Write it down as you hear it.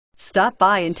Stop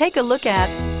by and take a look at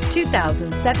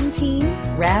 2017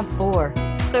 RAV4.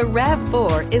 The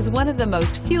RAV4 is one of the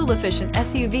most fuel-efficient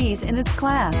SUVs in its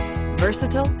class.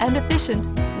 Versatile and efficient,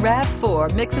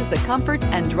 RAV4 mixes the comfort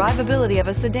and drivability of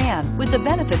a sedan with the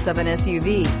benefits of an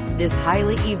SUV. This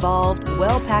highly evolved,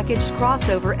 well-packaged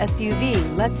crossover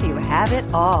SUV lets you have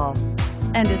it all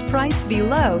and is priced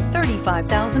below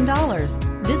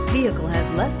 $35,000. This vehicle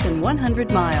has less than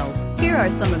 100 miles. Here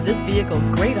are some of this vehicle's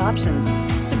great options: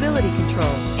 stability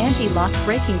control, anti-lock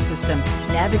braking system,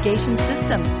 navigation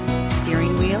system,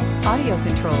 steering wheel audio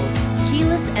controls,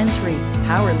 keyless entry,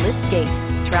 power lift gate,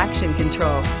 traction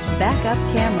control, backup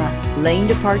camera, lane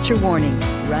departure warning,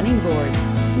 running boards.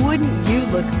 Wouldn't you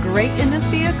look great in this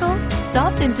vehicle?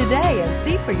 Stop in today and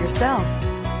see for yourself.